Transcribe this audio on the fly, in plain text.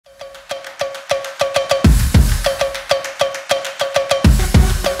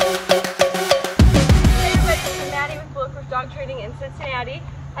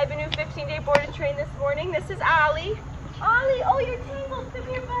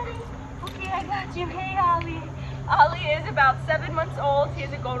got you. Hey, Ollie. Ollie is about 7 months old. He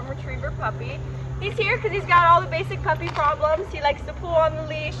is a golden retriever puppy. He's here because he's got all the basic puppy problems. He likes to pull on the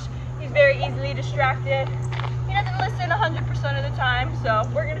leash. He's very easily distracted. He doesn't listen 100% of the time, so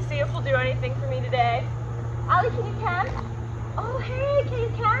we're going to see if he'll do anything for me today. Ollie, can you can? Oh, hey, can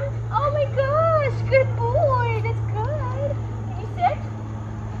you can? Oh my gosh, good boy. That's good. Can you sit?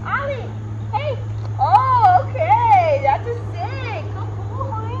 Ollie, hey. Oh, okay. That's a sit. Good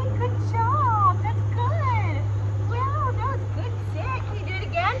boy. Good job. That's good. Wow, that was good sit. Can you do it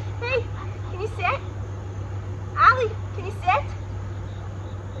again? Hey, can you sit? Ollie, can you sit?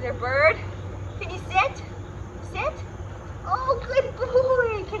 Is there a bird? Can you sit? Sit? Oh, good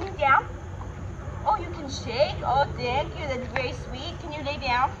boy. Can you down? Oh, you can shake? Oh, thank you. That's very sweet. Can you lay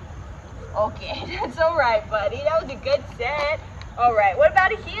down? Okay, that's all right, buddy. That was a good set. All right, what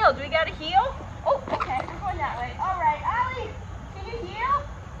about a heel? Do we got a heel? Oh, okay, we're going that way. All right, Ollie, can you heel?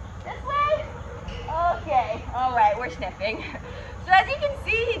 This way? Okay, all right, we're sniffing. So as you can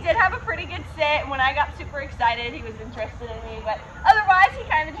see, he did have a pretty good sit. When I got super excited, he was interested in me, but otherwise, he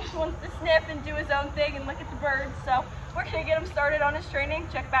kind of just wants to sniff and do his own thing and look at the birds. So we're gonna get him started on his training,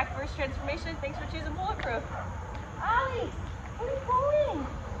 check back for his transformation. Thanks for choosing Bulletproof. Ollie, where are you going?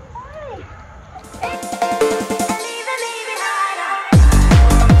 Hi. Hey.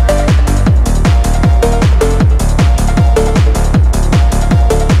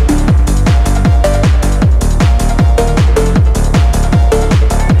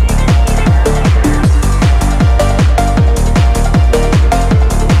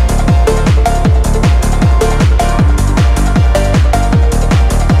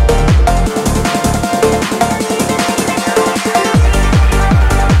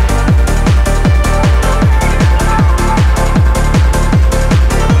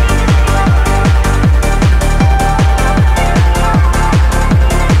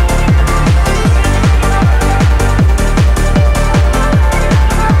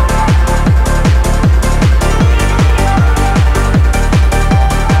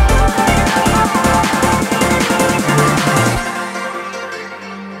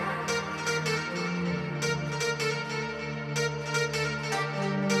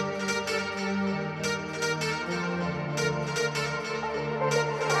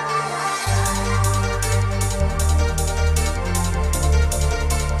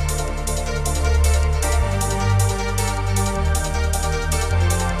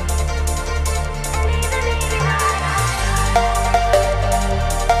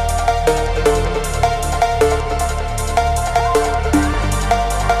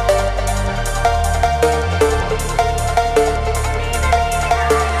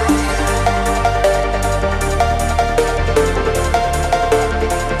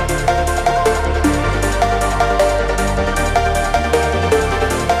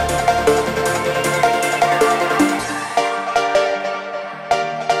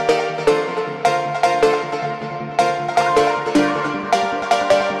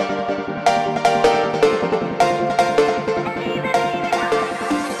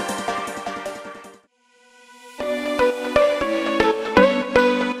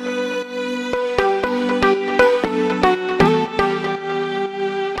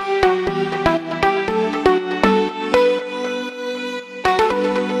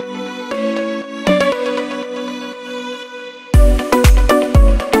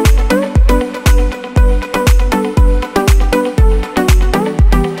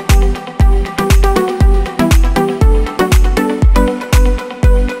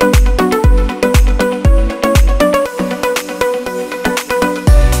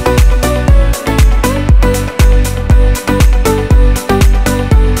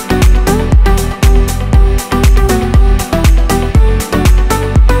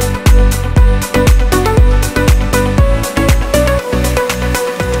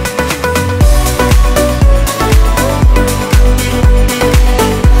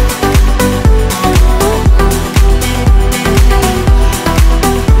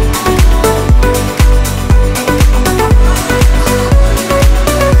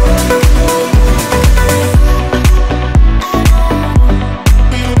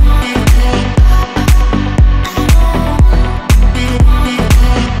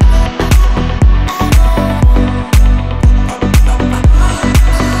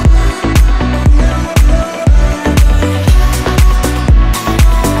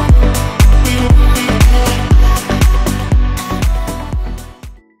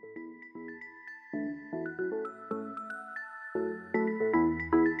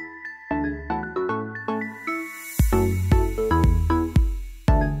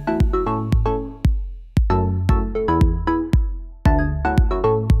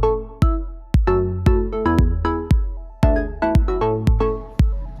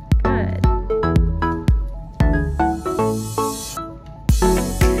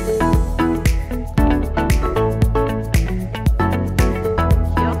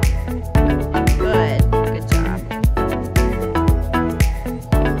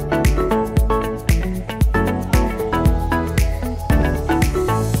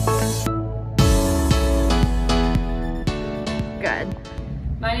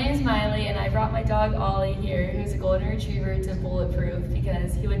 My name is Miley, and I brought my dog Ollie here, who's a golden retriever, to Bulletproof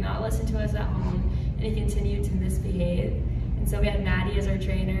because he would not listen to us at home and he continued to misbehave. And so we had Maddie as our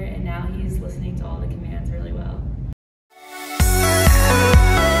trainer, and now he's listening to all the commands really well.